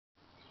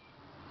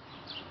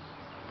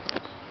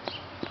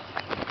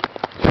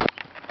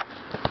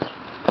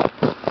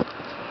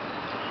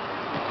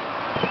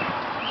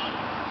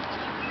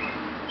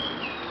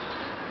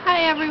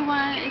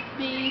everyone, it's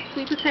me,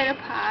 Sweet Potato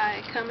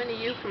Pie, coming to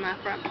you from my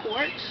front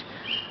porch.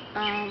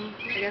 I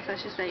guess I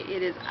should say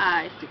it is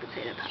I, Sweet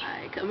Potato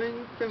Pie,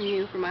 coming from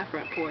you from my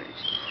front porch.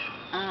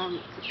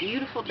 It's a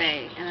beautiful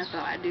day, and I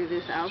thought I'd do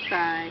this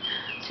outside,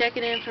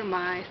 checking in for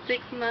my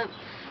 6-month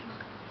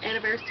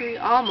anniversary,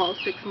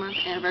 almost 6-month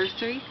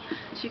anniversary.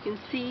 As you can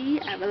see,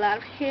 I have a lot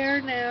of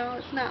hair now.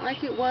 It's not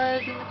like it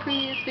was in the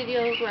previous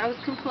videos where I was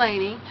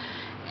complaining.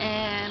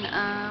 And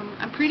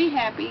I'm pretty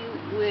happy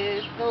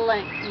with the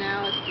length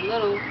now. It's a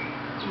little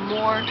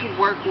more to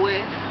work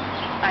with.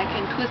 I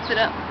can twist it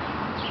up,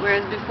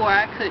 whereas before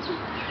I couldn't.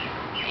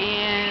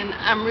 And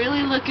I'm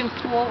really looking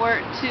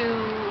forward to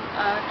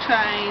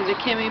trying the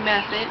Kimmy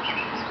method.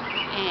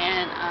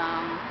 And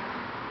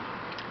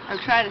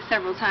I've tried it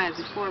several times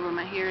before, but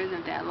my hair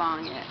isn't that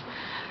long yet.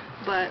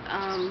 But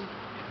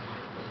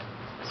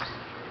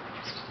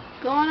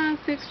going on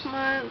 6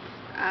 months,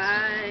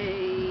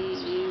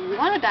 I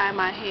want to dye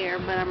my hair,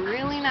 but I'm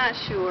really not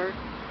sure.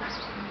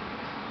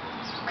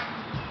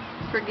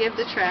 Forgive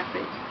the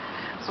traffic.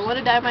 I want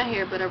to dye my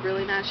hair, but I'm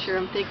really not sure.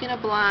 I'm thinking a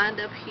blonde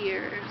up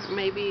here,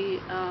 maybe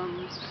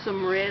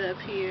some red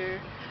up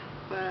here,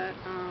 but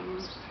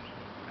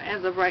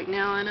as of right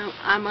now,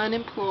 I'm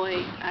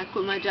unemployed. I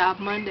quit my job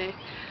Monday,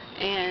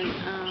 and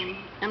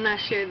I'm not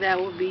sure that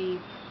will be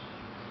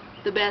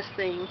the best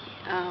thing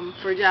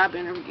for job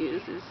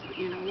interviews, is,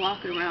 you know,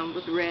 walking around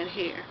with red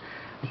hair.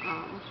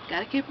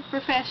 Gotta keep it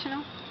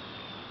professional.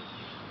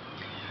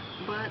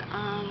 But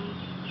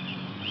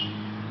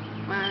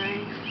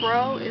my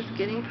fro is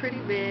getting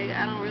pretty big.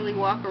 I don't really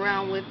walk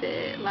around with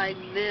it like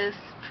this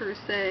per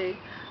se,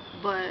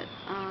 but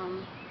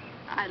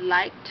I'd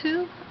like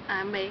to.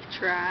 I may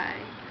try.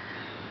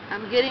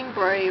 I'm getting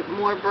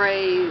more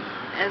brave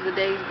as the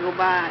days go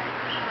by,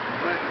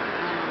 but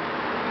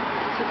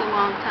it took a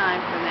long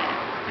time for that.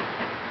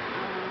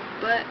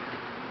 But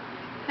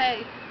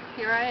hey,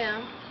 here I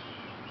am,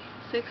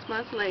 6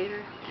 months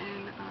later,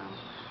 and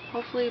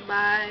hopefully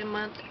by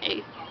month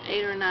 8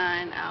 or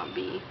 9 I'll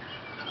be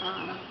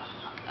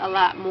a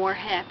lot more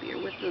happier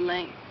with the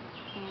length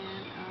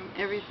and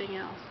everything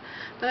else.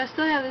 But I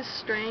still have this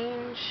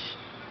strange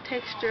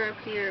texture up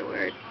here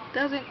where it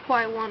doesn't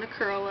quite want to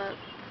curl up.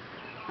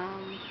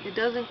 It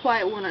doesn't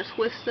quite want to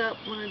twist up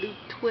when I do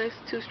twists,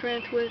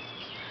 2-strand twists.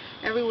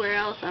 Everywhere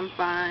else I'm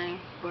fine,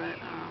 but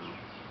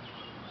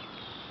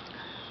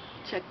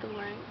check the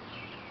length.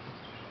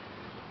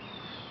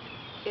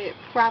 It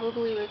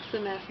probably looks a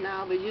mess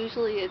now, but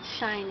usually it's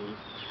shiny.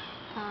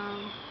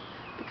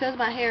 Because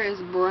my hair is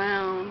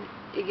brown,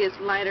 it gets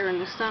lighter in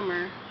the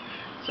summer,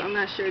 so I'm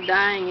not sure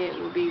dyeing it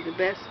will be the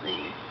best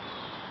thing.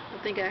 I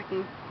think I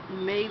can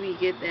maybe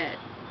get that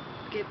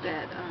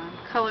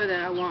color that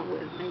I want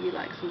with maybe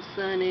like some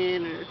sun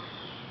in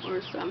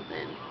or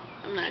something.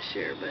 I'm not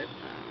sure, but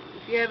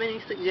if you have any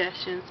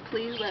suggestions,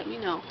 please let me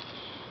know.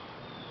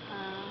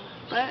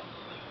 But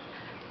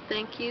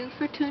thank you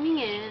for tuning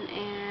in,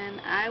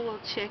 and I will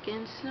check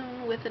in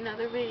soon with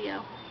another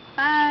video.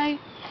 Bye!